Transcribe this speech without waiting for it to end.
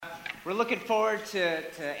we're looking forward to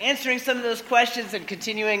answering some of those questions and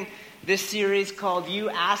continuing this series called You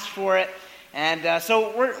Asked For It. And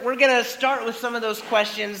so we're going to start with some of those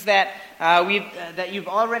questions that you've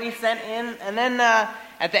already sent in, and then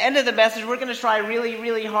at the end of the message, we're going to try really,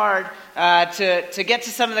 really hard to get to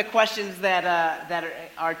some of the questions that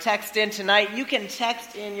are texted in tonight. You can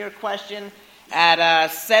text in your question at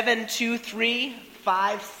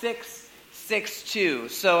 723-5662.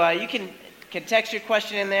 So you can text your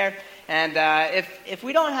question in there. And if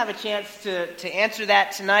we don't have a chance to answer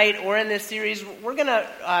that tonight or in this series, we're going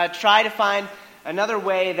to try to find another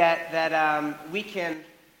way that we can...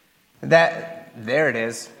 There it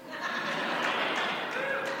is.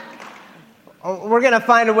 We're going to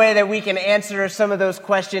find a way that we can answer some of those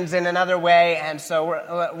questions in another way, and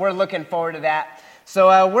so we're looking forward to that.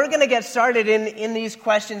 So we're going to get started in these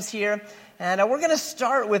questions here, and we're going to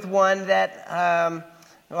start with one that,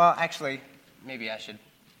 well, actually, maybe I should.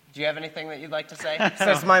 Do you have anything that you'd like to say,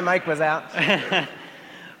 since my mic was out?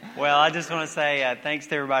 Well, I just want to say thanks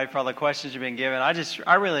to everybody for all the questions you've been given. I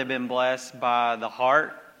really have been blessed by the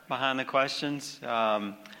heart behind the questions.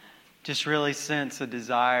 Just really sense a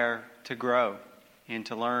desire to grow and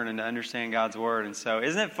to learn and to understand God's Word. And so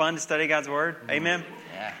isn't it fun to study God's Word? Amen?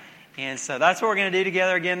 Yeah. And so that's what we're going to do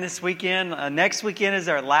together again this weekend. Next weekend is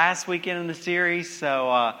our last weekend in the series,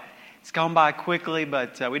 so it's gone by quickly,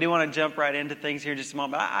 but we do want to jump right into things here in just a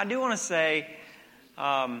moment. But I do want to say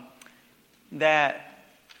that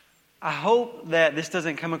I hope that this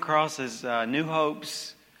doesn't come across as New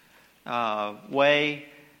Hope's way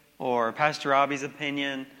or Pastor Robbie's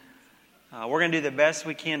opinion. We're going to do the best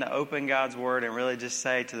we can to open God's Word and really just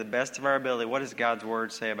say to the best of our ability, what does God's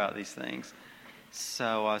Word say about these things?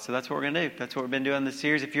 So that's what we're going to do. That's what we've been doing in this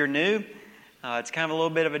series. If you're new, it's kind of a little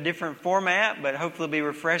bit of a different format, but hopefully it'll be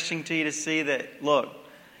refreshing to you to see that, look,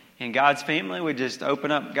 in God's family, we just open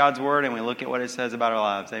up God's Word and we look at what it says about our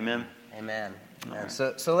lives. Amen? Amen. Right.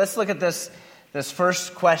 So let's look at this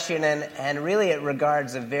first question, and really it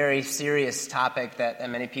regards a very serious topic that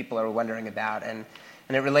many people are wondering about, and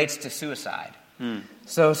it relates to suicide.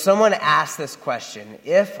 So someone asked this question: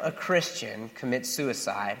 if a Christian commits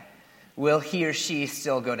suicide, will he or she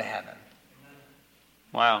still go to heaven?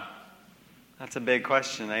 Wow. That's a big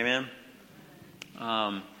question. Amen?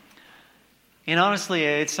 And honestly,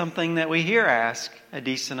 it's something that we hear asked a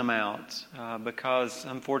decent amount because,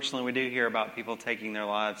 unfortunately, we do hear about people taking their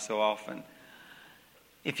lives so often.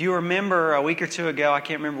 If you remember a week or two ago, I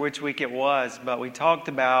can't remember which week it was, but we talked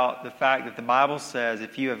about the fact that the Bible says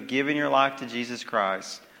if you have given your life to Jesus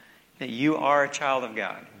Christ, that you are a child of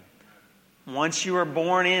God. Once you are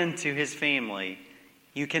born into His family,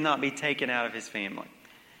 you cannot be taken out of His family.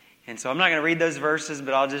 And so I'm not going to read those verses,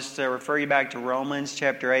 but I'll just refer you back to Romans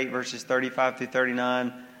chapter 8, verses 35 through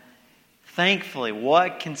 39. Thankfully,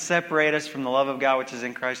 what can separate us from the love of God which is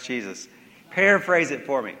in Christ Jesus? Paraphrase it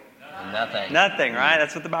for me. Nothing. Nothing, right?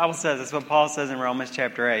 That's what the Bible says. That's what Paul says in Romans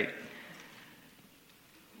chapter 8.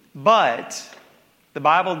 But the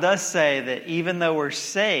Bible does say that even though we're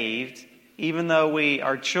saved, even though we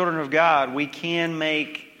are children of God, we can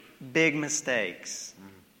make big mistakes.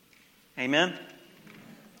 Amen?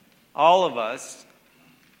 All of us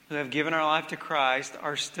who have given our life to Christ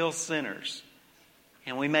are still sinners.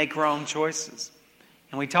 And we make wrong choices.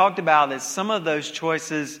 And we talked about that some of those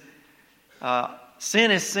choices... sin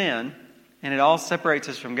is sin, and it all separates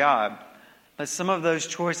us from God. But some of those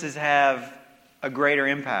choices have a greater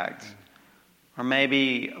impact, or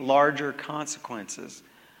maybe larger consequences.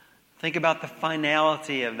 Think about the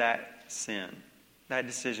finality of that sin, that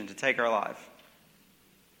decision to take our life.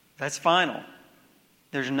 That's final.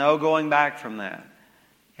 There's no going back from that.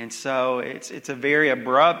 And so it's a very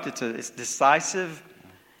abrupt, it's decisive,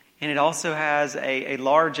 and it also has a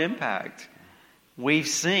large impact. We've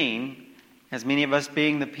seen, as many of us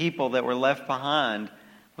being the people that were left behind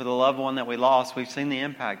with a loved one that we lost, we've seen the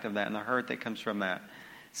impact of that and the hurt that comes from that.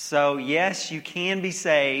 So yes, you can be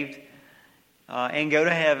saved and go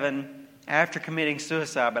to heaven after committing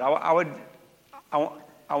suicide. But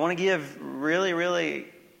I want to give really, really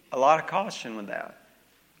a lot of caution with that.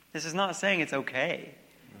 This is not saying it's okay.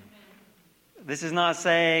 This is not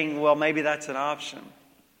saying, well, maybe that's an option.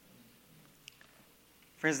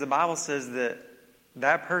 Friends, the Bible says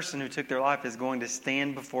that person who took their life is going to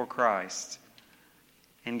stand before Christ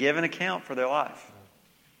and give an account for their life.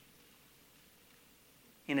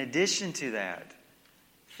 In addition to that,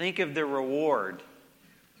 think of the reward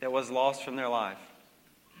that was lost from their life.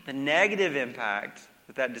 The negative impact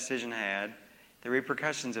that decision had, the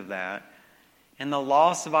repercussions of that, and the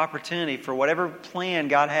loss of opportunity for whatever plan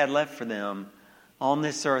God had left for them on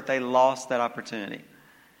this earth. They lost that opportunity.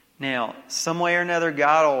 Now, some way or another,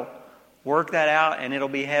 God work that out and it'll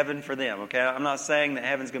be heaven for them. Okay, I'm not saying that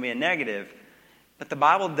heaven's going to be a negative, but the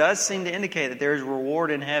Bible does seem to indicate that there is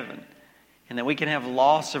reward in heaven and that we can have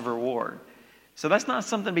loss of reward. So that's not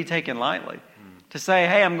something to be taken lightly. To say,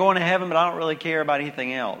 hey, I'm going to heaven, but I don't really care about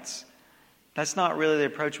anything else. That's not really the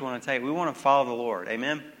approach we want to take. We want to follow the Lord.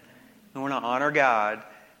 Amen? We want to honor God.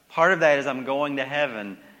 Part of that is I'm going to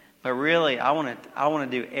heaven, but really I want to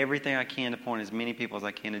do everything I can to point as many people as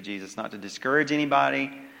I can to Jesus, not to discourage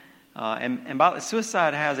anybody. And by the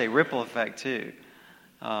suicide has a ripple effect too.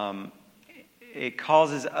 It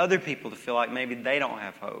causes other people to feel like maybe they don't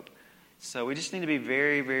have hope. So we just need to be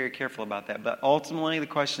very, very careful about that. But ultimately the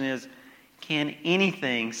question is, can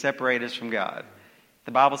anything separate us from God?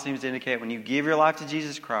 The Bible seems to indicate when you give your life to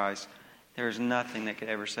Jesus Christ, there is nothing that could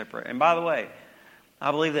ever separate. And by the way, I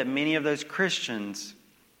believe that many of those Christians,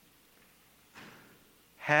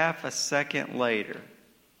 half a second later,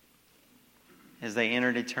 as they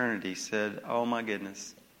entered eternity, said, oh my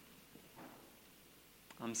goodness,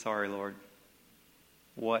 I'm sorry, Lord.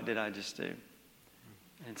 What did I just do?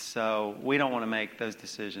 And so we don't want to make those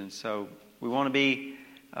decisions. So we want to be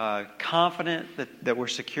confident that we're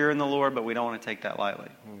secure in the Lord, but we don't want to take that lightly.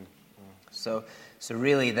 So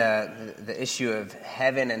really the issue of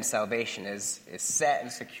heaven and salvation is set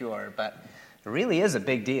and secure, but it really is a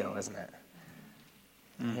big deal, isn't it?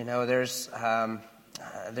 You know, there's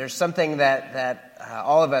something that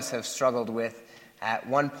all of us have struggled with at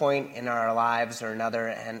one point in our lives or another,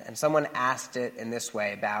 and someone asked it in this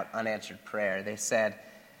way about unanswered prayer. They said,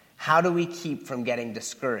 how do we keep from getting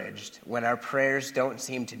discouraged when our prayers don't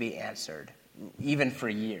seem to be answered, even for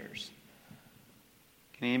years?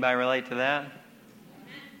 Can anybody relate to that?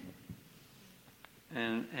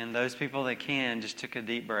 And those people that can just took a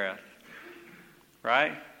deep breath.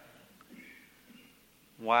 Right?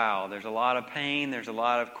 Wow, there's a lot of pain, there's a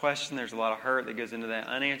lot of question, there's a lot of hurt that goes into that.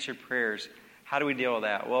 Unanswered prayers. How do we deal with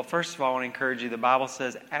that? Well, first of all, I want to encourage you. The Bible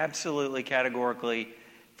says absolutely categorically,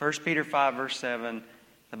 1 Peter 5, verse 7,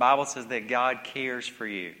 the Bible says that God cares for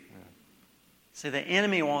you. Yeah. See, the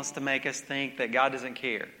enemy wants to make us think that God doesn't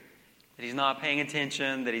care, that He's not paying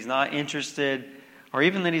attention, that He's not interested, or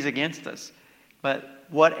even that He's against us. But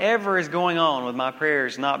whatever is going on with my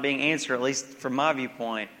prayers not being answered, at least from my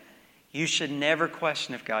viewpoint, you should never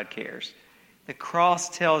question if God cares. The cross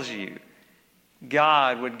tells you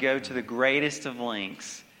God would go to the greatest of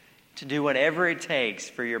lengths to do whatever it takes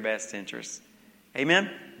for your best interests. Amen?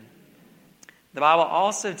 The Bible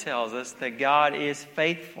also tells us that God is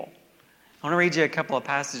faithful. I want to read you a couple of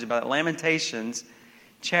passages about it. Lamentations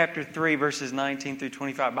chapter 3, verses 19 through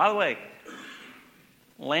 25. By the way,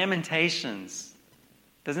 Lamentations,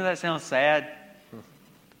 doesn't that sound sad?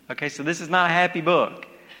 Okay, so this is not a happy book.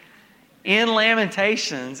 In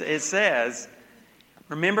Lamentations, it says,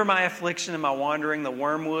 remember my affliction and my wandering, the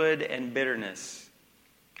wormwood and bitterness.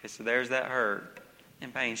 Okay, so there's that hurt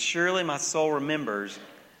and pain. Surely my soul remembers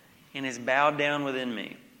and is bowed down within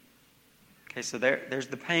me. Okay, so there's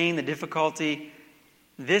the pain, the difficulty.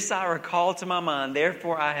 This I recall to my mind,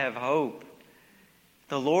 therefore I have hope.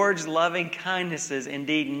 The Lord's loving kindnesses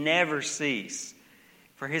indeed never cease,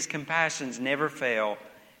 for His compassions never fail.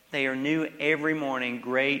 They are new every morning.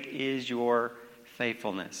 Great is your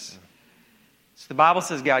faithfulness. So the Bible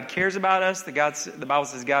says God cares about us. The Bible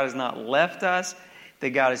says God has not left us. That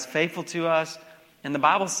God is faithful to us. And the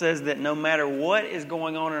Bible says that no matter what is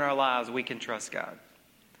going on in our lives, we can trust God.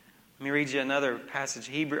 Let me read you another passage.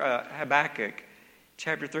 Habakkuk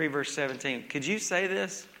chapter 3, verse 17. Could you say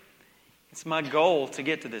this? It's my goal to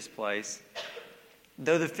get to this place.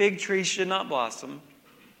 Though the fig tree should not blossom,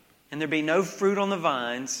 and there be no fruit on the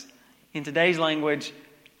vines, in today's language,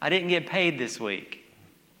 I didn't get paid this week.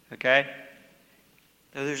 Okay?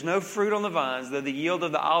 Though there's no fruit on the vines, though the yield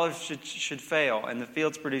of the olives should fail, and the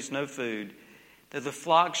fields produce no food, though the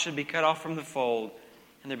flock should be cut off from the fold,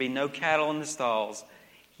 and there be no cattle in the stalls,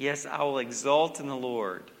 yes, I will exult in the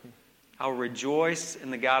Lord. I will rejoice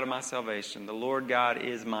in the God of my salvation. The Lord God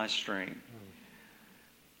is my strength.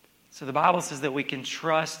 So the Bible says that we can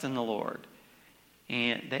trust in the Lord,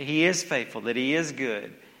 and that He is faithful, that He is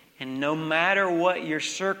good. And no matter what your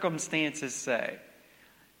circumstances say,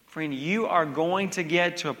 friend, you are going to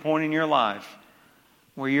get to a point in your life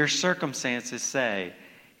where your circumstances say,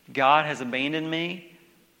 God has abandoned me,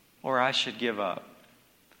 or I should give up.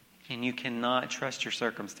 And you cannot trust your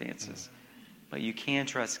circumstances, but you can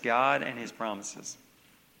trust God and His promises.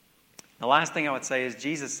 The last thing I would say is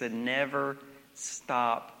Jesus said, never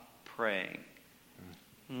stop praying.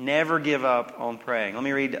 Never give up on praying. Let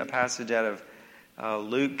me read a passage out of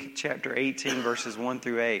Luke chapter 18, verses 1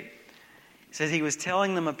 through 8. It says He was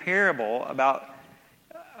telling them a parable about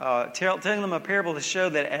telling them a parable to show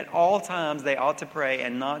that at all times they ought to pray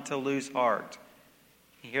and not to lose heart.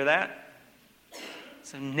 You hear that?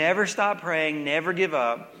 So never stop praying, never give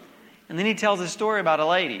up. And then he tells a story about a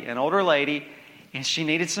lady, an older lady, and she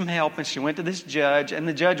needed some help, and she went to this judge, and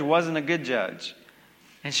the judge wasn't a good judge.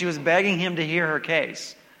 And she was begging him to hear her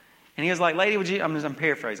case. And he was like, lady, would you, I'm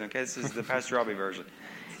paraphrasing, okay? This is the Pastor Robbie version.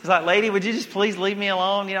 He's like, lady, would you just please leave me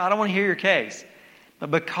alone? I don't want to hear your case.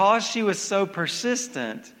 But because she was so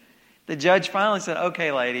persistent, the judge finally said,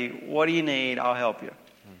 okay, lady, what do you need? I'll help you.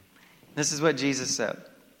 This is what Jesus said.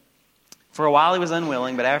 For a while he was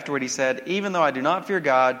unwilling, but afterward he said, even though I do not fear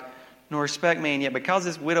God nor respect man, yet because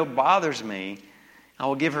this widow bothers me, I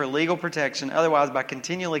will give her legal protection. Otherwise, by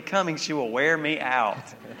continually coming, she will wear me out.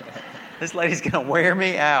 This lady's going to wear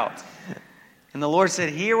me out. And the Lord said,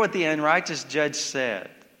 hear what the unrighteous judge said.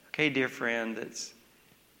 Okay, dear friend, that's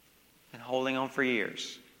been holding on for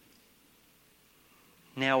years.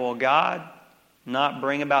 Now will God not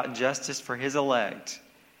bring about justice for his elect,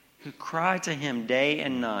 who cry to him day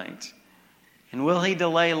and night? And will he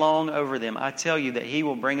delay long over them? I tell you that he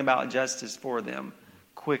will bring about justice for them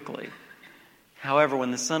quickly. However,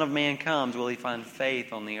 when the Son of Man comes, will he find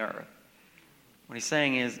faith on the earth? What he's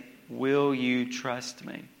saying is, will you trust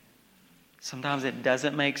me? Sometimes it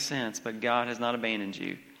doesn't make sense, but God has not abandoned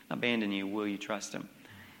you. Will you trust him?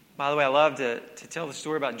 By the way, I love to tell the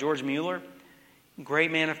story about George Mueller.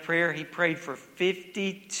 Great man of prayer. He prayed for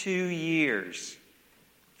 52 years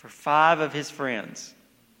for 5 of his friends.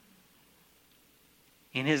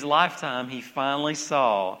 In his lifetime, he finally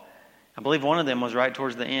saw, I believe one of them was right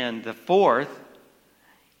towards the end, the 4th.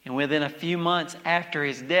 And within a few months after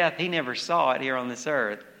his death, he never saw it here on this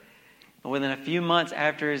earth. And within a few months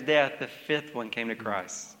after his death, the 5th one came to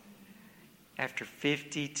Christ. After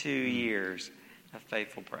 52 years of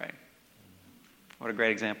faithful praying. What a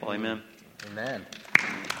great example. Amen. Amen.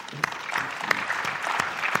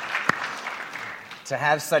 To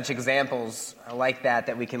have such examples like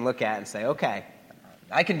that we can look at and say, okay,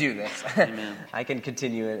 I can do this. Amen. I can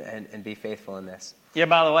continue and be faithful in this. Yeah,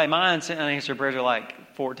 by the way, my unanswered prayers are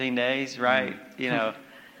like 14 days, right?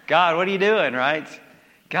 God, what are you doing, right?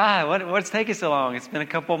 God, what's taking so long? It's been a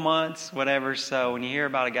couple months, whatever. So when you hear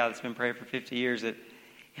about a guy that's been praying for 50 years, it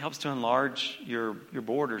helps to enlarge your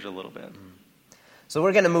borders a little bit. So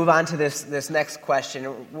we're going to move on to this next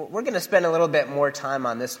question. We're going to spend a little bit more time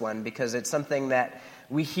on this one because it's something that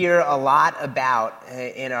we hear a lot about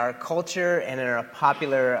in our culture and in our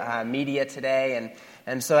popular media today.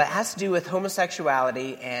 And so it has to do with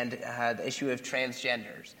homosexuality and the issue of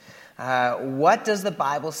transgenders. What does the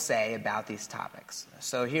Bible say about these topics?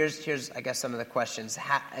 So here's I guess, some of the questions.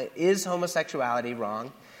 Is homosexuality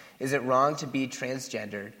wrong? Is it wrong to be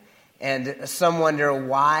transgendered? And some wonder,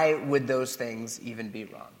 why would those things even be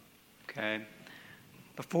wrong? Okay.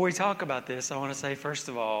 Before we talk about this, I want to say, first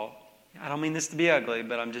of all, I don't mean this to be ugly,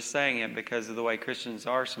 but I'm just saying it because of the way Christians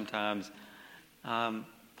are sometimes.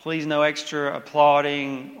 Please no extra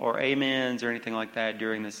applauding or amens or anything like that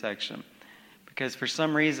during this section. Because for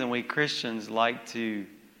some reason, we Christians like to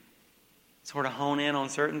sort of hone in on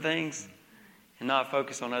certain things and not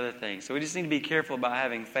focus on other things. So we just need to be careful about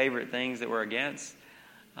having favorite things that we're against.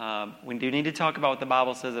 We do need to talk about what the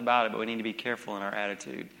Bible says about it, but we need to be careful in our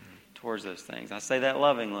attitude towards those things. I say that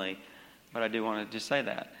lovingly, but I do want to just say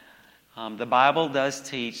that. The Bible does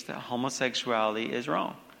teach that homosexuality is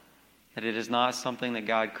wrong, that it is not something that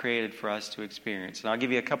God created for us to experience. And I'll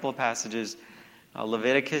give you a couple of passages.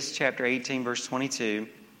 Leviticus chapter 18, verse 22.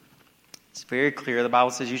 It's very clear. The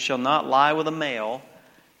Bible says, you shall not lie with a male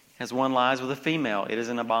as one lies with a female. It is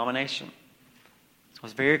an abomination. So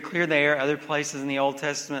it's very clear there. Other places in the Old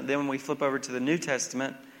Testament. Then when we flip over to the New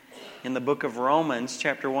Testament, in the book of Romans,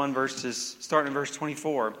 chapter 1, starting in verse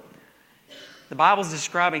 24, the Bible's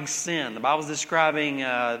describing sin. The Bible's describing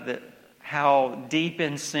how deep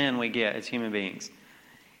in sin we get as human beings.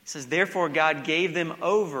 It says, therefore God gave them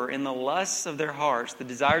over in the lusts of their hearts, the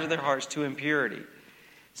desires of their hearts, to impurity,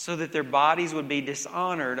 so that their bodies would be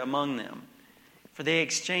dishonored among them. For they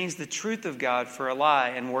exchanged the truth of God for a lie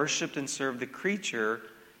and worshipped and served the creature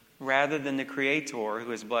rather than the Creator,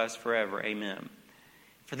 who is blessed forever. Amen.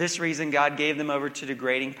 For this reason God gave them over to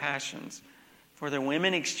degrading passions. For the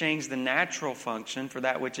women exchanged the natural function for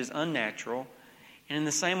that which is unnatural. And in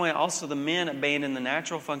the same way also the men abandoned the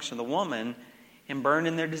natural function of the woman and burned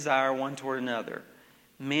in their desire one toward another.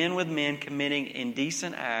 Men with men committing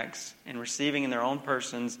indecent acts and receiving in their own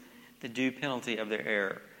persons the due penalty of their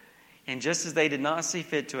error. And just as they did not see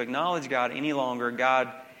fit to acknowledge God any longer,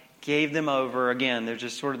 God gave them over. Again, there's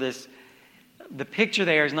just sort of this, the picture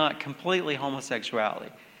there is not completely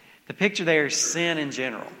homosexuality. The picture there is sin in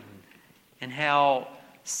general. And how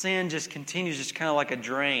sin just continues, just kind of like a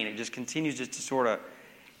drain. It just continues just to sort of,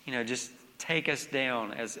 just take us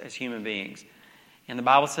down as human beings. And the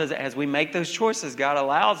Bible says that as we make those choices, God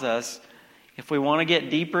allows us, if we want to get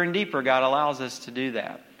deeper and deeper, God allows us to do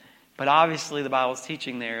that. But obviously the Bible's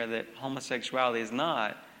teaching there that homosexuality is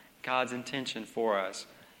not God's intention for us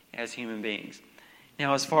as human beings.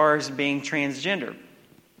 Now, as far as being transgender,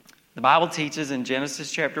 the Bible teaches in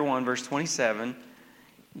Genesis chapter 1, verse 27,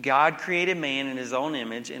 God created man in his own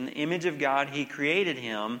image. In the image of God, he created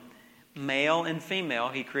him. Male and female,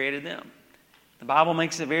 he created them. The Bible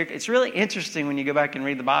makes it it's really interesting when you go back and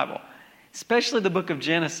read the Bible, especially the book of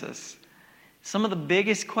Genesis. Some of the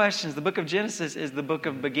biggest questions, the book of Genesis is the book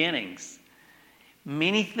of beginnings.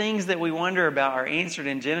 Many things that we wonder about are answered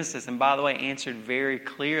in Genesis, and by the way, answered very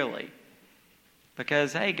clearly.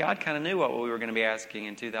 Because, hey, God kind of knew what we were going to be asking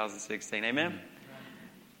in 2016. Amen?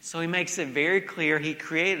 So he makes it very clear he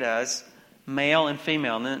created us male and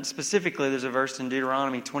female. And then specifically, there's a verse in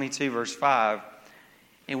Deuteronomy 22, verse 5.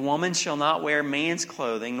 A woman shall not wear man's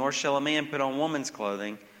clothing, nor shall a man put on woman's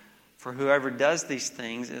clothing, for whoever does these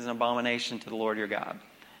things is an abomination to the Lord your God.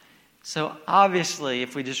 So obviously,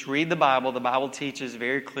 if we just read the Bible teaches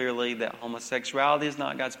very clearly that homosexuality is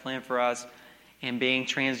not God's plan for us, and being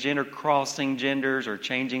transgender, crossing genders or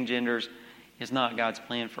changing genders is not God's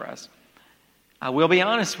plan for us. I will be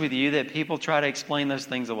honest with you that people try to explain those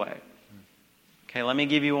things away. Okay, let me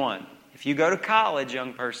give you one. If you go to college,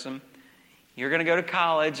 young person, you're going to go to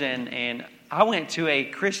college, and I went to a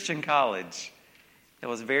Christian college that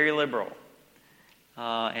was very liberal.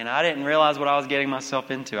 And I didn't realize what I was getting myself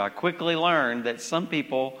into. I quickly learned that some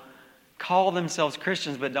people call themselves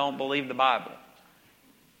Christians but don't believe the Bible.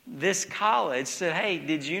 This college said, hey,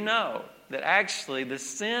 did you know that actually the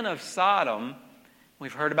sin of Sodom,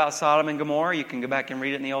 we've heard about Sodom and Gomorrah, you can go back and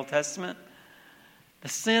read it in the Old Testament. The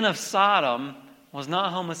sin of Sodom was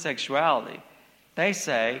not homosexuality. They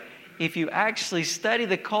say, if you actually study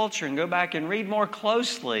the culture and go back and read more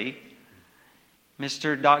closely,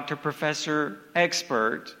 Mr. Dr. Professor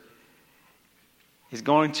Expert is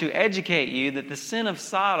going to educate you that the sin of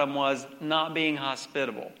Sodom was not being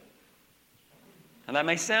hospitable. Now that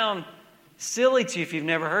may sound silly to you if you've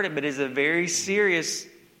never heard it, but it's a very serious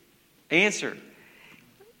answer.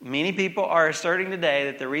 Many people are asserting today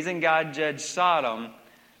that the reason God judged Sodom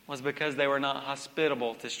was because they were not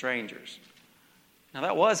hospitable to strangers. Now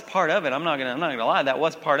that was part of it. I'm not going to lie. That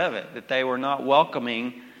was part of it, that they were not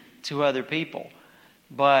welcoming to other people.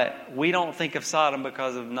 But we don't think of Sodom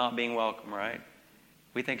because of not being welcome, right?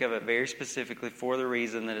 We think of it very specifically for the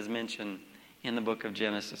reason that is mentioned in the book of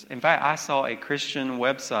Genesis. In fact, I saw a Christian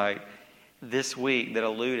website this week that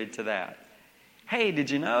alluded to that. Hey,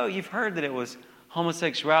 did you know, you've heard that it was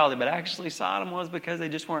homosexuality, but actually Sodom was because they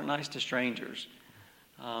just weren't nice to strangers.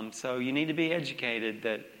 So you need to be educated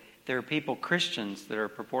that there are people, Christians, that are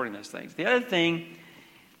purporting those things. The other thing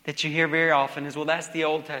that you hear very often is, well, that's the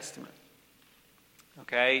Old Testament.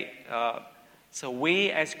 Okay? So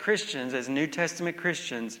we as Christians, as New Testament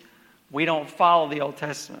Christians, we don't follow the Old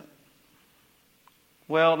Testament.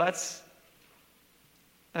 Well, that's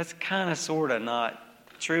kind of sort of not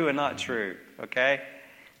true and not true, okay?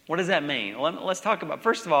 What does that mean? Let's talk about,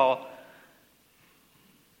 first of all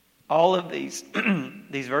of these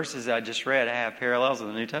these verses I just read have parallels with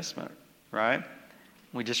the New Testament, right?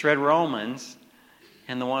 We just read Romans,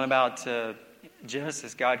 and the one about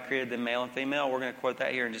Genesis, God created them male and female. We're going to quote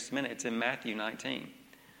that here in just a minute. It's in Matthew 19.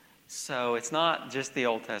 So it's not just the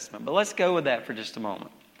Old Testament. But let's go with that for just a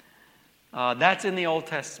moment. That's in the Old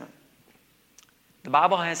Testament. The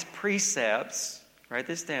Bible has precepts, write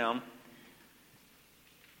this down,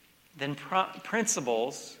 then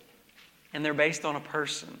principles, and they're based on a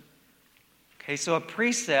person. Okay, so a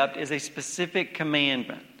precept is a specific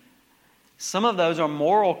commandment. Some of those are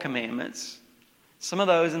moral commandments. Some of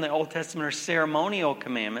those in the Old Testament are ceremonial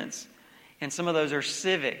commandments, and some of those are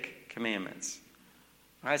civic commandments.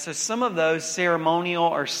 All right, so some of those ceremonial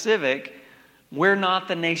or civic, we're not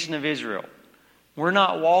the nation of Israel. We're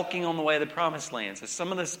not walking on the way of the promised land. So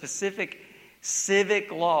some of the specific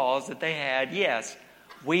civic laws that they had, yes,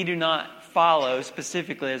 we do not follow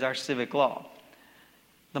specifically as our civic law.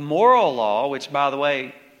 The moral law, which, by the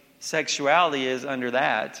way, sexuality is under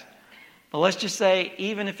that. But let's just say,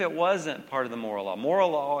 even if it wasn't part of the moral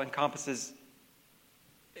law encompasses,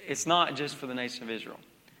 it's not just for the nation of Israel,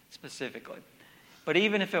 specifically. But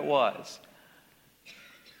even if it was,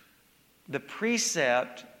 the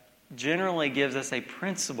precept generally gives us a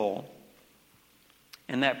principle,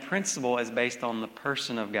 and that principle is based on the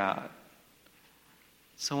person of God.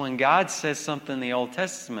 So when God says something in the Old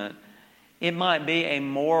Testament, It might be a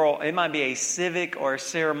moral, it might be a civic or a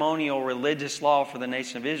ceremonial religious law for the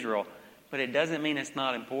nation of Israel, but it doesn't mean it's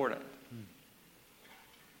not important.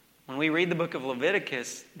 When we read the book of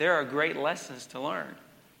Leviticus, there are great lessons to learn.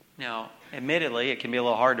 Now, admittedly, it can be a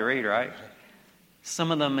little hard to read, right?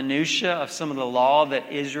 Some of the minutiae of some of the law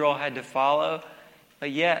that Israel had to follow, but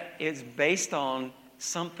yet it's based on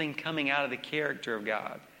something coming out of the character of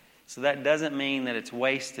God. So that doesn't mean that it's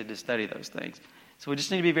wasted to study those things. So we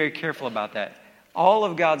just need to be very careful about that. All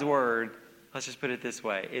of God's Word, let's just put it this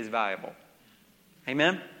way, is valuable.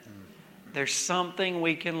 Amen? There's something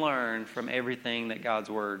we can learn from everything that God's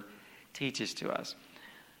Word teaches to us.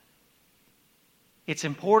 It's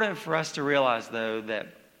important for us to realize, though, that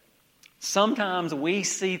sometimes we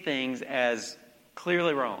see things as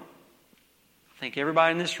clearly wrong. I think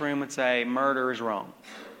everybody in this room would say murder is wrong.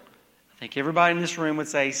 I think everybody in this room would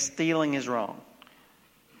say stealing is wrong.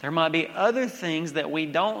 There might be other things that we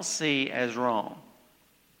don't see as wrong.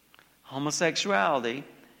 Homosexuality,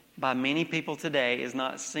 by many people today, is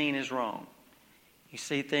not seen as wrong. You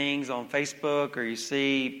see things on Facebook or you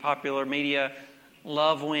see popular media,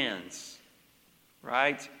 love wins,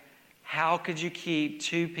 right? How could you keep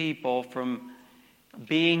two people from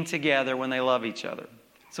being together when they love each other?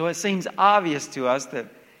 So it seems obvious to us that,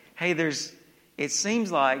 hey, it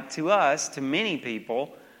seems like to us, to many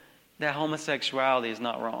people, that homosexuality is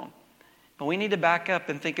not wrong. But we need to back up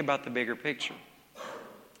and think about the bigger picture.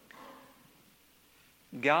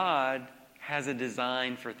 God has a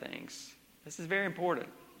design for things. This is very important.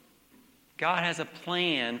 God has a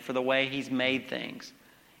plan for the way He's made things.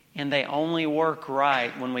 And they only work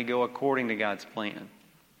right when we go according to God's plan.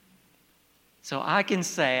 So I can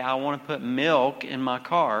say I want to put milk in my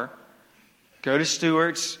car, go to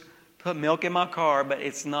Stewart's, put milk in my car, but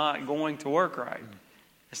it's not going to work right.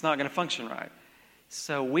 It's not going to function right.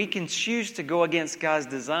 So we can choose to go against God's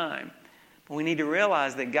design. But we need to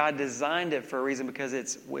realize that God designed it for a reason because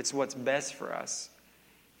it's what's best for us.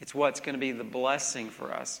 It's what's going to be the blessing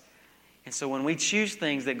for us. And so when we choose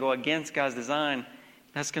things that go against God's design,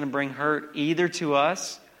 that's going to bring hurt either to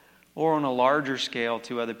us or on a larger scale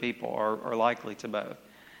to other people, or likely to both.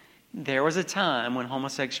 There was a time when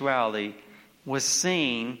homosexuality was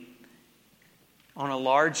seen on a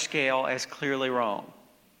large scale as clearly wrong.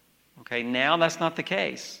 Okay, now that's not the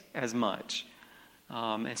case as much.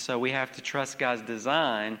 And so we have to trust God's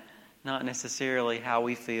design, not necessarily how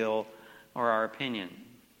we feel or our opinion.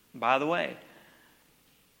 By the way,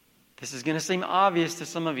 this is going to seem obvious to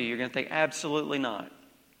some of you. You're going to think, absolutely not.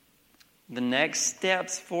 The next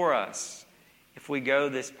steps for us, if we go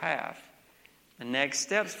this path, the next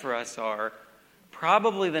steps for us are,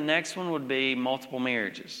 probably the next one would be multiple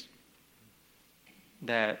marriages.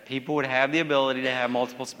 That people would have the ability to have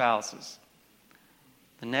multiple spouses.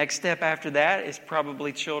 The next step after that is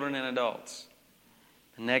probably children and adults.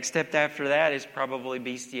 The next step after that is probably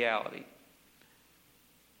bestiality.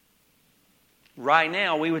 Right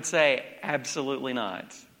now, we would say, absolutely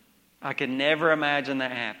not. I could never imagine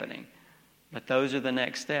that happening. But those are the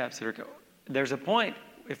next steps. There's a point,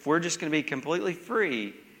 if we're just going to be completely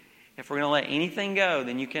free, if we're going to let anything go,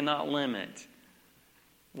 then you cannot limit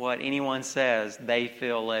what anyone says they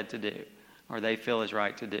feel led to do or they feel is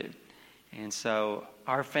right to do. And so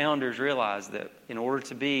our founders realized that in order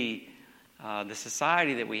to be the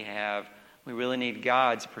society that we have, we really need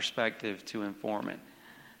God's perspective to inform it.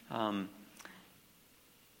 I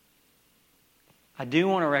do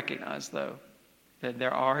want to recognize, though, that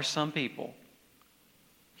there are some people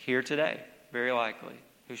here today, very likely,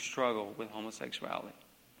 who struggle with homosexuality.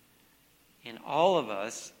 And all of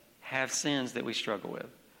us have sins that we struggle with.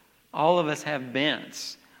 All of us have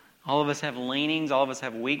bents. All of us have leanings. All of us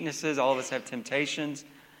have weaknesses. All of us have temptations.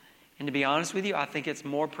 And to be honest with you, I think it's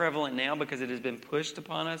more prevalent now because it has been pushed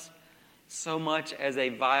upon us so much as a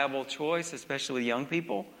viable choice, especially with young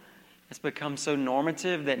people. It's become so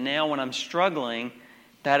normative that now when I'm struggling,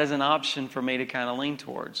 that is an option for me to kind of lean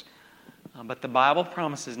towards. But the Bible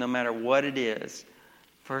promises no matter what it is,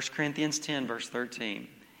 1 Corinthians 10, verse 13,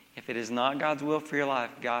 if it is not God's will for your life,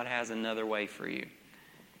 God has another way for you.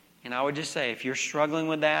 And I would just say, if you're struggling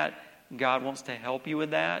with that, God wants to help you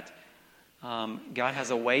with that. God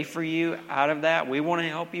has a way for you out of that. We want to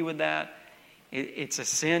help you with that. It's a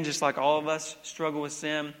sin just like all of us struggle with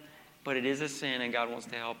sin, but it is a sin, and God wants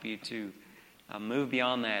to help you to move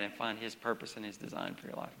beyond that and find His purpose and His design for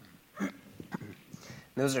your life.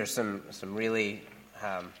 Those are some really,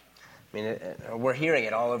 we're hearing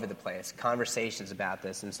it all over the place, conversations about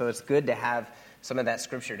this. And so it's good to have some of that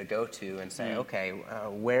scripture to go to and say, okay,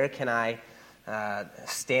 where can I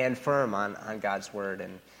stand firm on God's word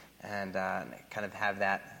and kind of have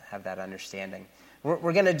that understanding.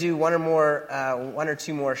 We're going to do one or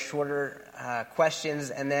two more shorter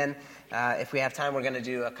questions, and then if we have time, we're going to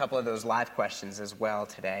do a couple of those live questions as well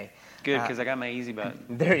today. Good, because I got my easy button.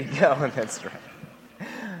 There you go. That's right.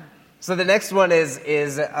 So the next one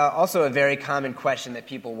is also a very common question that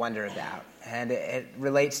people wonder about, and it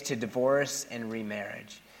relates to divorce and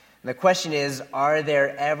remarriage. And the question is, are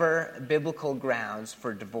there ever biblical grounds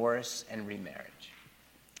for divorce and remarriage?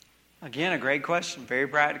 Again, a great question. Very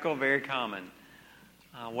practical, very common.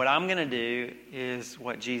 What I'm going to do is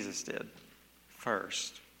what Jesus did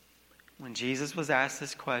first. When Jesus was asked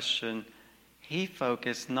this question, he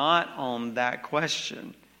focused not on that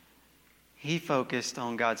question. He focused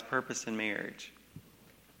on God's purpose in marriage.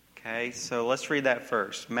 Okay, so let's read that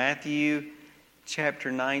first. Matthew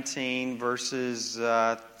chapter 19, verses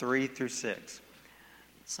 3 through 6.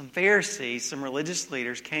 Some Pharisees, some religious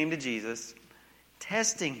leaders came to Jesus,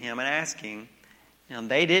 testing him and asking, now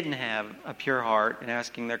they didn't have a pure heart in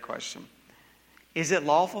asking their question. Is it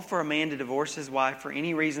lawful for a man to divorce his wife for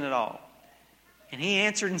any reason at all? And he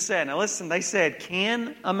answered and said, now listen, they said,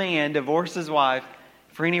 can a man divorce his wife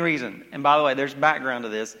for any reason? And by the way, there's background to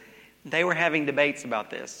this. They were having debates about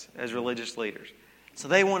this as religious leaders. So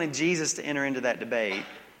they wanted Jesus to enter into that debate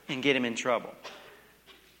and get him in trouble.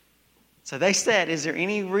 So they said, is there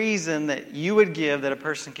any reason that you would give that a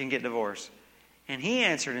person can get divorced? And he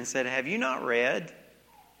answered and said, have you not read?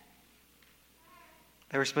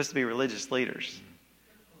 They were supposed to be religious leaders.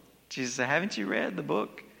 Jesus said, haven't you read the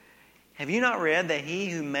book? Have you not read that he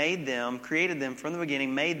who made them, created them from the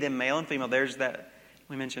beginning, made them male and female? There's that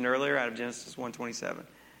we mentioned earlier out of Genesis 1:27.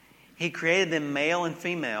 He created them male and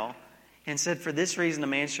female and said, for this reason a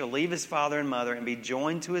man shall leave his father and mother and be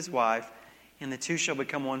joined to his wife, and the two shall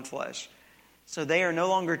become one flesh. So they are no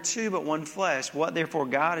longer two but one flesh. What therefore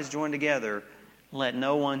God has joined together, let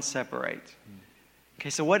no one separate. Okay,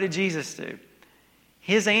 so what did Jesus do?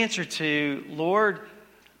 His answer to, Lord,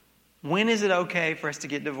 when is it okay for us to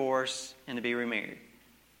get divorced and to be remarried?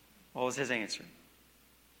 What was his answer?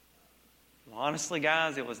 Well, honestly,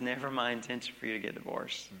 guys, it was never my intention for you to get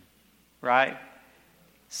divorced. Right?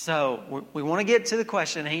 So we want to get to the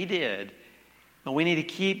question, and he did. But we need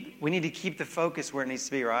to keep the focus where it needs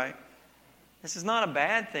to be, right? This is not a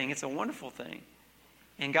bad thing. It's a wonderful thing.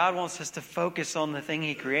 And God wants us to focus on the thing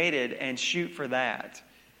he created and shoot for that.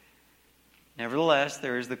 Nevertheless,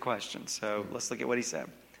 there is the question. So let's look at what he said.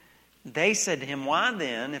 They said to him, why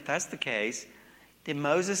then, if that's the case, did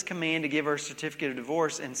Moses command to give her a certificate of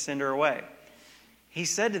divorce and send her away? He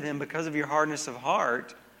said to them, because of your hardness of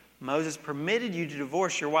heart, Moses permitted you to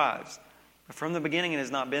divorce your wives. But from the beginning it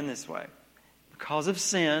has not been this way. Because of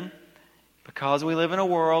sin, because we live in a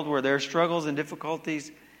world where there are struggles and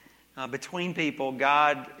difficulties between people,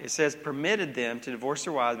 God, it says, permitted them to divorce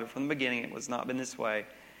their wives, but from the beginning it has not been this way.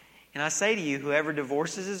 And I say to you, whoever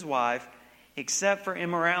divorces his wife, except for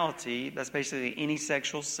immorality, that's basically any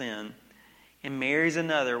sexual sin, and marries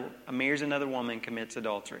another woman, commits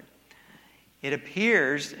adultery. It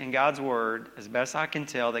appears in God's Word, as best I can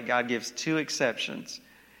tell, that God gives two exceptions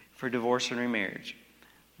for divorce and remarriage.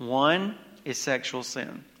 One is sexual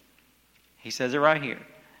sin. He says it right here.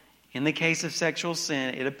 In the case of sexual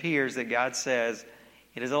sin, it appears that God says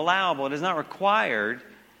it is allowable, it is not required.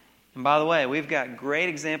 And by the way, we've got great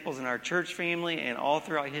examples in our church family and all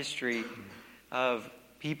throughout history of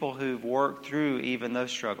people who've worked through even those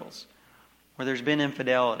struggles, where there's been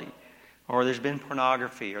infidelity, or there's been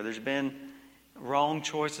pornography, or there's been wrong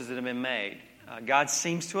choices that have been made. God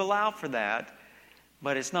seems to allow for that,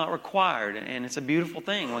 but it's not required, and it's a beautiful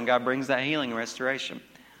thing when God brings that healing and restoration.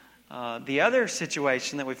 The other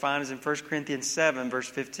situation that we find is in 1 Corinthians 7, verse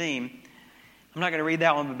 15. I'm not going to read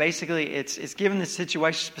that one, but basically it's given the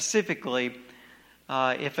situation specifically.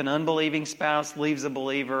 If an unbelieving spouse leaves a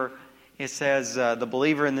believer, it says the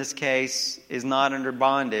believer in this case is not under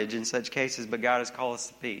bondage in such cases, but God has called us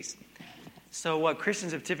to peace. So what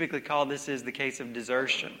Christians have typically called this is the case of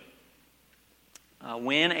desertion.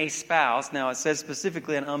 When a spouse, now it says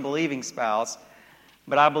specifically an unbelieving spouse,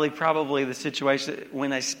 but I believe probably the situation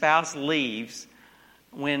when a spouse leaves,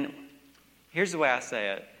 here's the way I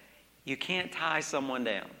say it, you can't tie someone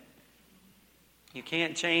down. You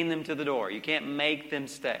can't chain them to the door. You can't make them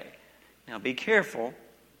stay. Now be careful.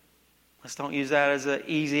 Let's don't use that as an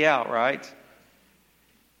easy out, right?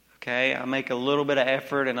 Okay, I make a little bit of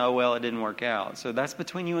effort and oh well, it didn't work out. So that's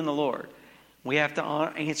between you and the Lord. We have to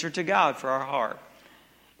answer to God for our heart.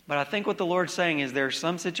 But I think what the Lord's saying is there are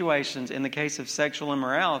some situations in the case of sexual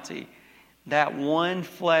immorality that one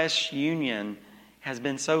flesh union has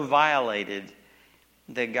been so violated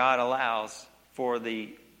that God allows for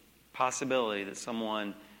the possibility that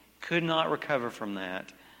someone could not recover from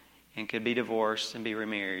that and could be divorced and be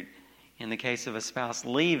remarried. In the case of a spouse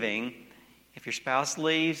leaving, if your spouse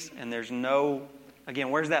leaves and there's no, again,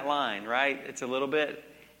 where's that line, right? It's a little bit,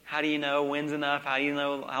 how do you know when's enough? How do you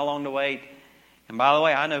know how long to wait? And by the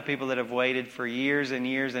way, I know people that have waited for years and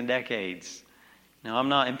years and decades. Now, I'm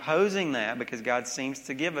not imposing that because God seems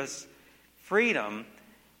to give us freedom,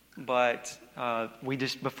 but we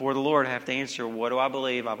just, before the Lord, have to answer, what do I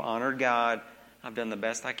believe? I've honored God. I've done the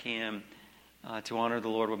best I can to honor the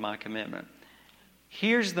Lord with my commitment.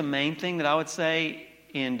 Here's the main thing that I would say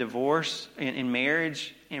in divorce, in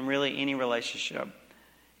marriage, and really any relationship.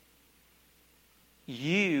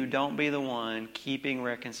 You don't be the one keeping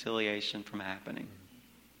reconciliation from happening.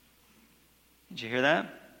 Did you hear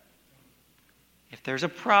that? If there's a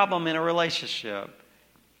problem in a relationship,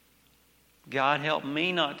 God help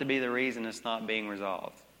me not to be the reason it's not being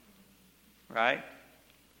resolved. Right?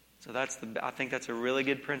 So I think that's a really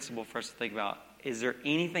good principle for us to think about. Is there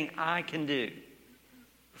anything I can do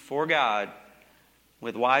before God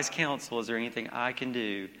with wise counsel? Is there anything I can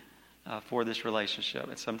do for this relationship?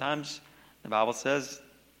 And sometimes the Bible says,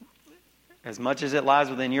 as much as it lies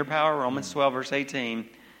within your power, Romans 12, verse 18,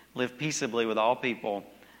 live peaceably with all people.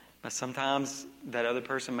 But sometimes that other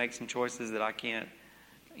person makes some choices that I can't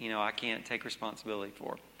take responsibility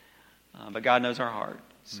for. But God knows our heart.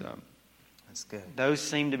 So that's good. Those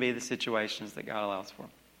seem to be the situations that God allows for.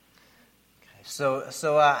 Okay.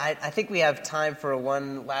 So I think we have time for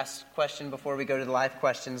one last question before we go to the live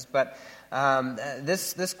questions. But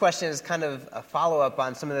this question is kind of a follow-up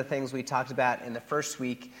on some of the things we talked about in the first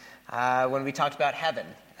week when we talked about heaven.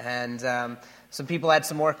 And some people had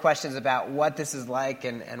some more questions about what this is like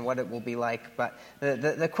and what it will be like. But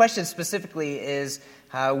the question specifically is,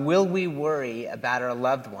 will we worry about our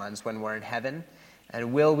loved ones when we're in heaven?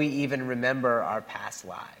 And will we even remember our past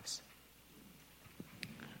lives?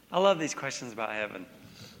 I love these questions about heaven.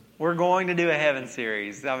 We're going to do a heaven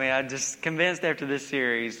series. I mean, I'm just convinced after this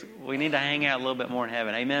series, we need to hang out a little bit more in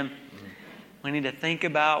heaven. Amen? Mm-hmm. We need to think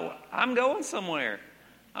about, I'm going somewhere.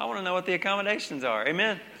 I want to know what the accommodations are.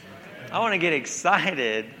 Amen? I want to get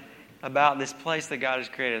excited about this place that God has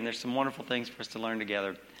created, and there's some wonderful things for us to learn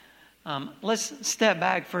together. Let's step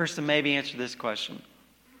back first and maybe answer this question.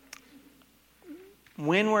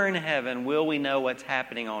 When we're in heaven, will we know what's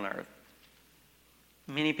happening on earth?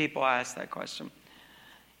 Many people ask that question.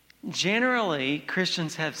 Generally,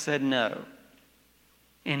 Christians have said no.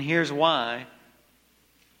 And here's why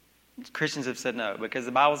Christians have said no. Because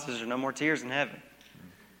the Bible says there are no more tears in heaven.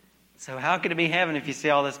 So how could it be heaven if you see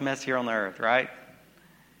all this mess here on the earth, right?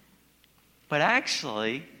 But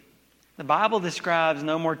actually, the Bible describes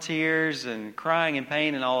no more tears and crying and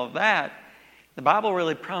pain and all of that. The Bible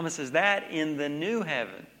really promises that in the new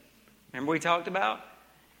heaven. Remember we talked about?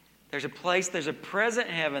 There's a place, there's a present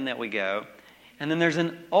heaven that we go, and then there's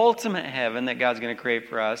an ultimate heaven that God's going to create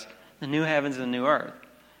for us, the new heavens and the new earth.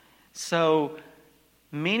 So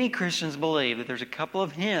many Christians believe that there's a couple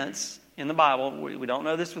of hints in the Bible. We don't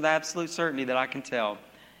know this with absolute certainty that I can tell.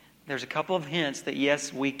 There's a couple of hints that,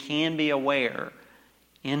 yes, we can be aware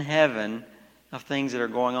in heaven of things that are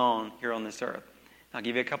going on here on this earth. I'll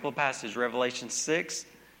give you a couple of passages. Revelation 6,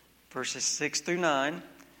 verses 6 through 9.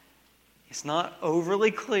 It's not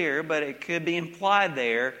overly clear, but it could be implied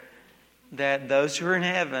there that those who are in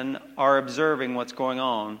heaven are observing what's going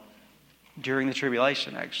on during the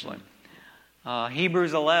tribulation, actually.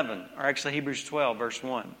 Hebrews 11, or actually Hebrews 12, verse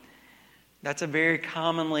 1. That's a very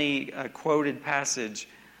commonly quoted passage.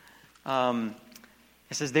 It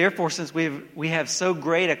says, therefore, since we have so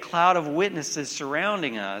great a cloud of witnesses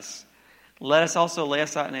surrounding us, let us also lay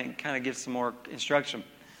aside, and it kind of gives some more instruction.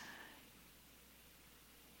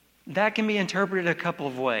 That can be interpreted a couple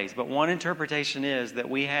of ways, but one interpretation is that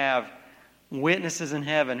we have witnesses in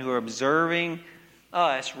heaven who are observing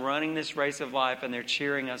us running this race of life, and they're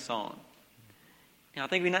cheering us on. Now, I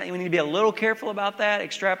think we need to be a little careful about that,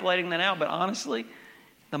 extrapolating that out, but honestly,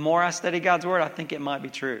 the more I study God's Word, I think it might be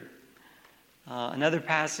true. Another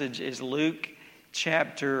passage is Luke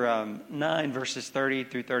chapter 9, verses 30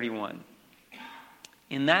 through 31.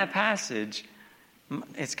 In that passage,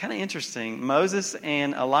 it's kind of interesting. Moses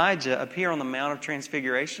and Elijah appear on the Mount of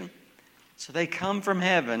Transfiguration. So they come from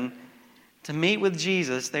heaven to meet with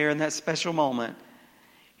Jesus there in that special moment.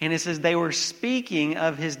 And it says they were speaking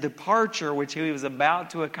of his departure, which he was about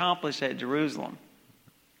to accomplish at Jerusalem.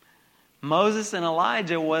 Moses and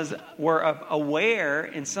Elijah were aware,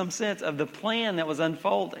 in some sense, of the plan that was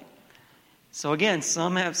unfolding. So again,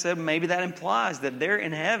 some have said maybe that implies that they're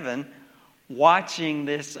in heaven watching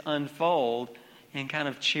this unfold and kind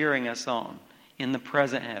of cheering us on in the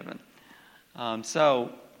present heaven.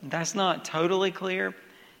 So that's not totally clear,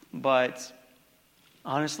 but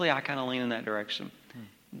honestly, I kind of lean in that direction.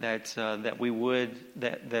 That we would,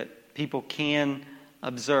 that people can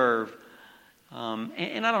observe.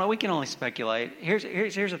 And I don't know, we can only speculate. Here's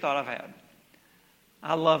a thought I've had.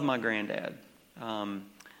 I love my granddad.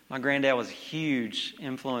 My granddad was a huge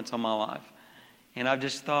influence on my life. And I've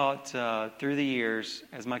just thought through the years,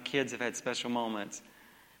 as my kids have had special moments,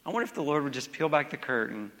 I wonder if the Lord would just peel back the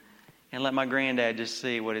curtain and let my granddad just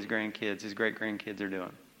see what his great-grandkids are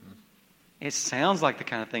doing. It sounds like the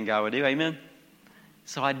kind of thing God would do. Amen?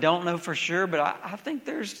 So I don't know for sure, but I think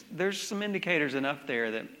there's some indicators enough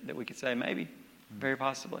there that we could say maybe, very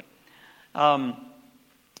possibly.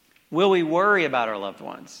 Will we worry about our loved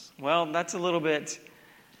ones? Well, that's a little bit...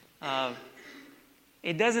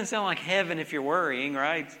 it doesn't sound like heaven if you're worrying,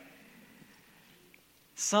 right?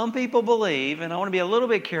 Some people believe, and I want to be a little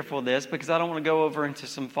bit careful of this because I don't want to go over into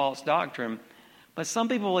some false doctrine, but some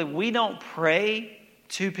people believe we don't pray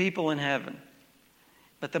to people in heaven.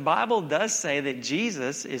 But the Bible does say that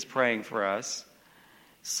Jesus is praying for us.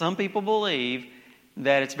 Some people believe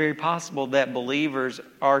that it's very possible that believers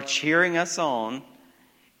are cheering us on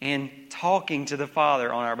and talking to the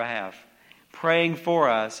Father on our behalf, praying for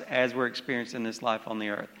us as we're experiencing this life on the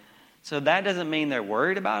earth. So that doesn't mean they're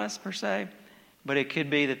worried about us per se, but it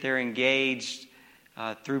could be that they're engaged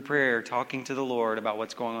through prayer, talking to the Lord about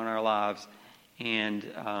what's going on in our lives. And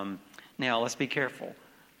now let's be careful.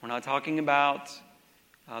 We're not talking about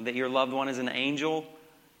that your loved one is an angel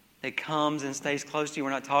that comes and stays close to you.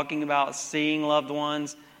 We're not talking about seeing loved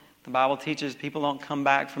ones. The Bible teaches people don't come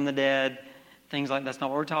back from the dead. Things like that's not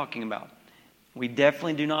what we're talking about. We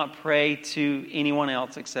definitely do not pray to anyone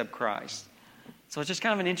else except Christ. So it's just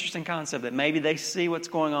kind of an interesting concept that maybe they see what's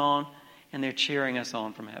going on and they're cheering us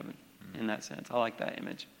on from heaven in that sense. I like that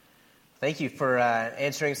image. Thank you for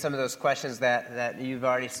answering some of those questions that you've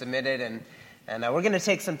already submitted. And we're going to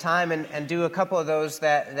take some time and do a couple of those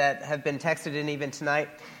that have been texted in even tonight.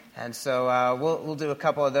 And so we'll do a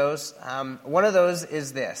couple of those. One of those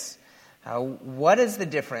is this. What is the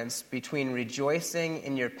difference between rejoicing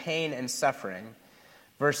in your pain and suffering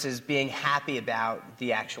versus being happy about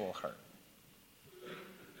the actual hurt?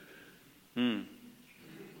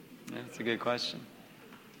 That's a good question.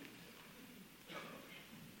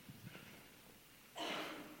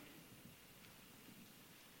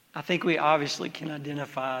 I think we obviously can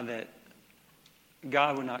identify that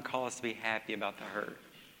God would not call us to be happy about the hurt.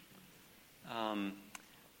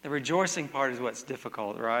 The rejoicing part is what's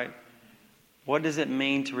difficult, right? What does it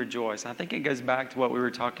mean to rejoice? I think it goes back to what we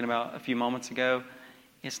were talking about a few moments ago.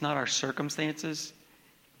 It's not our circumstances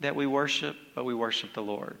that we worship, but we worship the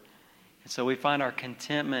Lord. And so we find our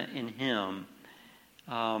contentment in Him.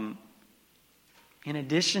 In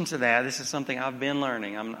addition to that, this is something I've been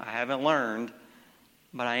learning. I haven't learned,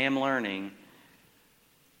 but I am learning.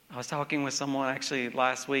 I was talking with someone actually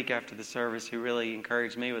last week after the service who really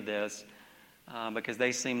encouraged me with this because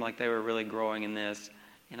they seemed like they were really growing in this,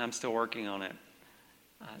 and I'm still working on it.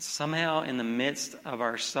 Somehow in the midst of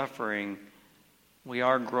our suffering, we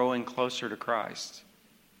are growing closer to Christ.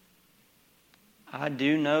 I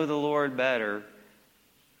do know the Lord better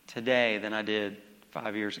today than I did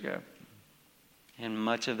 5 years ago. And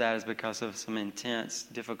much of that is because of some intense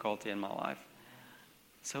difficulty in my life.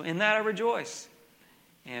 So in that I rejoice.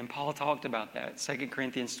 And Paul talked about that. 2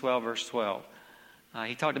 Corinthians 12, verse 12.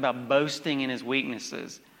 He talked about boasting in his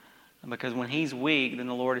weaknesses. Because when he's weak, then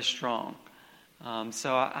the Lord is strong.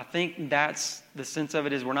 So I think that's the sense of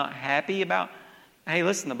it is we're not happy about, hey,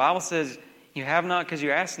 listen, the Bible says you have not because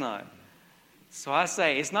you ask not. So I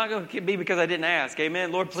say, it's not going to be because I didn't ask.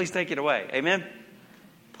 Amen? Lord, please take it away. Amen?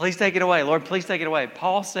 Please take it away. Lord, please take it away.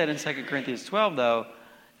 Paul said in 2 Corinthians 12, though,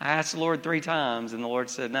 I asked the Lord 3 times, and the Lord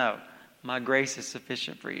said, no, my grace is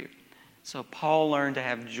sufficient for you. So Paul learned to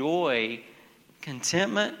have joy,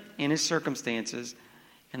 contentment in his circumstances,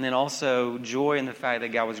 and then also joy in the fact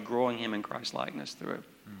that God was growing him in Christ-likeness through it.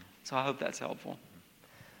 So I hope that's helpful.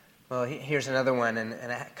 Well, here's another one, and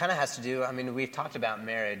it kind of has to do, we've talked about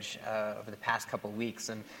marriage over the past couple of weeks,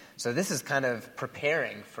 and so this is kind of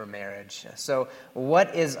preparing for marriage. So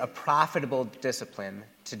what is a profitable discipline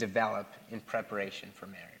to develop in preparation for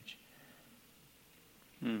marriage?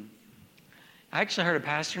 I actually heard a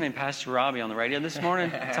pastor named Pastor Robbie on the radio this morning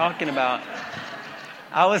talking about,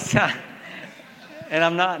 and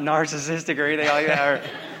I'm not narcissistic or anything like that, or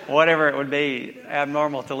whatever it would be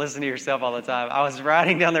abnormal to listen to yourself all the time. I was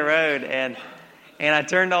riding down the road and I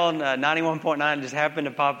turned on 91.9 and just happened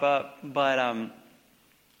to pop up. But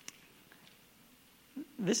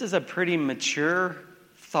this is a pretty mature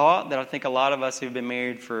thought that I think a lot of us who've been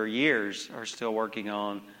married for years are still working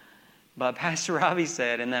on. But Pastor Robbie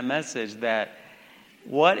said in that message that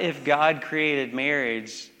what if God created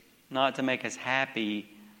marriage not to make us happy,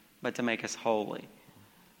 but to make us holy?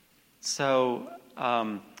 So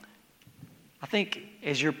I think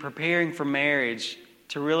as you're preparing for marriage,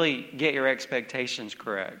 to really get your expectations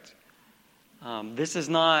correct. This is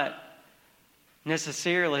not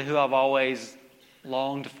necessarily who I've always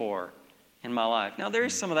longed for in my life. Now, there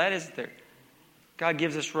is some of that, isn't there? God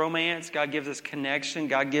gives us romance. God gives us connection.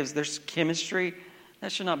 There's chemistry.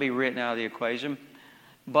 That should not be written out of the equation.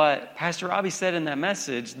 But Pastor Robbie said in that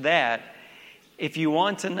message that if you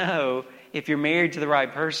want to know if you're married to the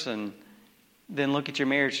right person, then look at your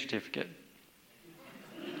marriage certificate.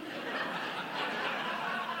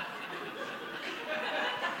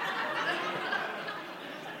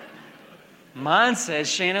 Mine says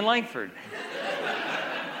Shannon Langford.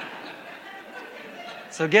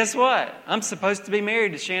 So guess what? I'm supposed to be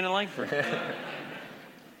married to Shannon Langford.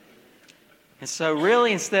 And so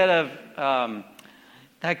really, instead of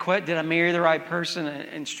did I marry the right person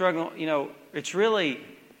and struggle, it's really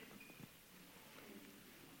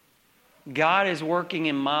God is working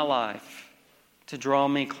in my life to draw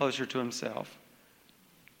me closer to Himself.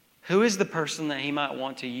 Who is the person that He might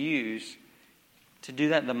want to use to do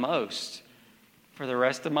that the most for the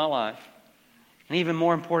rest of my life? And even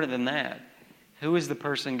more important than that, who is the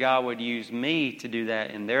person God would use me to do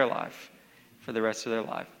that in their life for the rest of their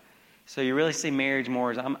life? So you really see marriage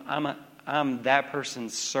more as I'm that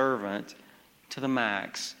person's servant to the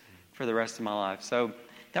max for the rest of my life. So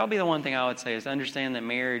that would be the one thing I would say, is understand that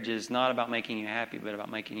marriage is not about making you happy, but about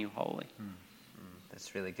making you holy.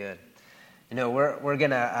 That's really good. We're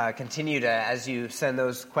going to continue to, as you send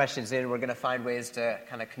those questions in, we're going to find ways to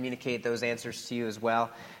kind of communicate those answers to you as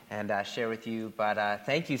well and share with you. But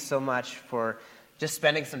thank you so much for just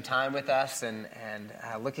spending some time with us and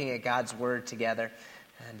looking at God's Word together.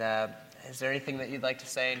 And is there anything that you'd like to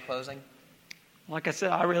say in closing? Like I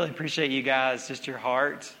said, I really appreciate you guys, just your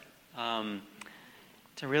heart,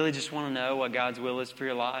 to really just want to know what God's will is for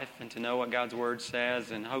your life and to know what God's Word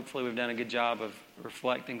says. And hopefully we've done a good job of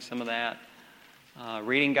reflecting some of that.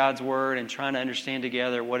 Reading God's Word and trying to understand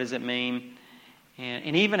together what does it mean.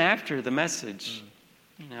 And even after the message,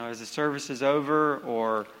 as the service is over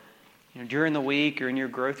or during the week or in your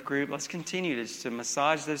growth group, let's continue to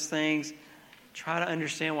massage those things. Try to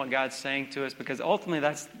understand what God's saying to us, because ultimately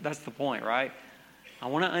that's the point, right? I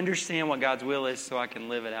want to understand what God's will is so I can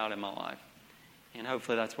live it out in my life. And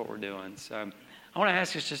hopefully that's what we're doing. So I want to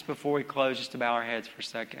ask us, just before we close, just to bow our heads for a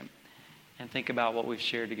second and think about what we've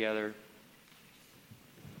shared together.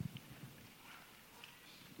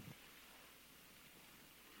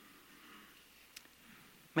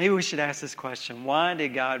 Maybe we should ask this question: why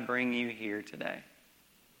did God bring you here today?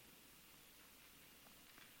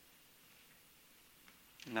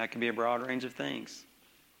 And that could be a broad range of things.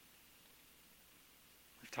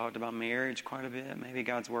 We've talked about marriage quite a bit. Maybe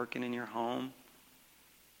God's working in your home.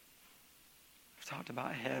 We've talked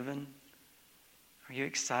about heaven. Are you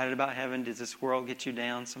excited about heaven? Does this world get you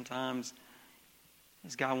down sometimes?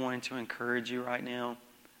 Is God wanting to encourage you right now?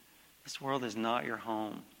 This world is not your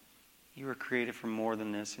home. You were created for more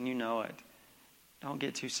than this, and you know it. Don't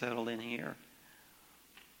get too settled in here.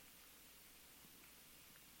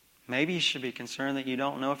 Maybe you should be concerned that you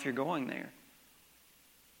don't know if you're going there.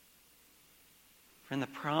 Friend, the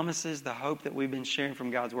promises, the hope that we've been sharing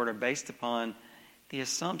from God's Word are based upon the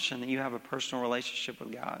assumption that you have a personal relationship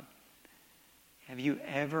with God. Have you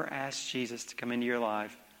ever asked Jesus to come into your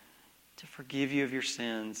life, to forgive you of your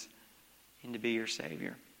sins, and to be your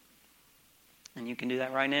Savior? And you can do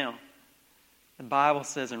that right now. The Bible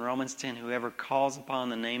says in Romans 10, whoever calls upon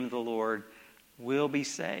the name of the Lord will be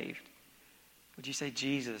saved. Would you say,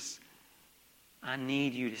 Jesus, I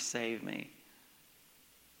need you to save me.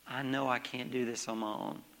 I know I can't do this on my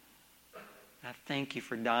own. I thank you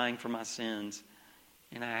for dying for my sins,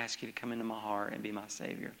 and I ask you to come into my heart and be my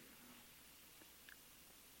Savior.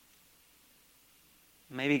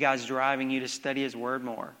 Maybe God's driving you to study His Word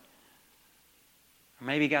more. Or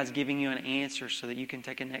maybe God's giving you an answer so that you can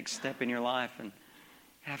take a next step in your life and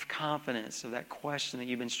have confidence of that question that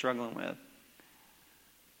you've been struggling with.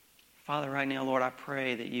 Father, right now, Lord, I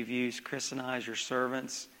pray that you've used Chris and I as your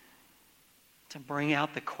servants to bring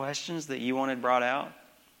out the questions that you wanted brought out,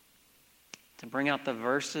 to bring out the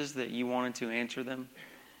verses that you wanted to answer them,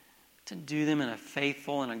 to do them in a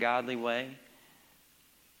faithful and a godly way.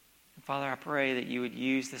 And Father, I pray that you would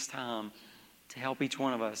use this time to help each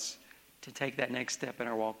one of us to take that next step in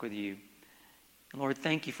our walk with you. And Lord,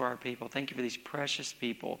 thank you for our people. Thank you for these precious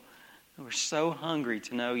people who are so hungry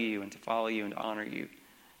to know you and to follow you and to honor you.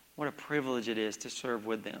 What a privilege it is to serve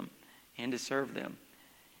with them and to serve them.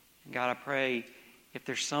 And God, I pray if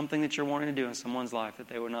there's something that you're wanting to do in someone's life, that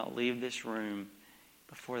they would not leave this room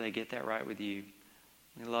before they get that right with you.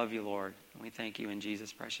 We love you, Lord, and we thank you in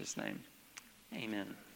Jesus' precious name. Amen.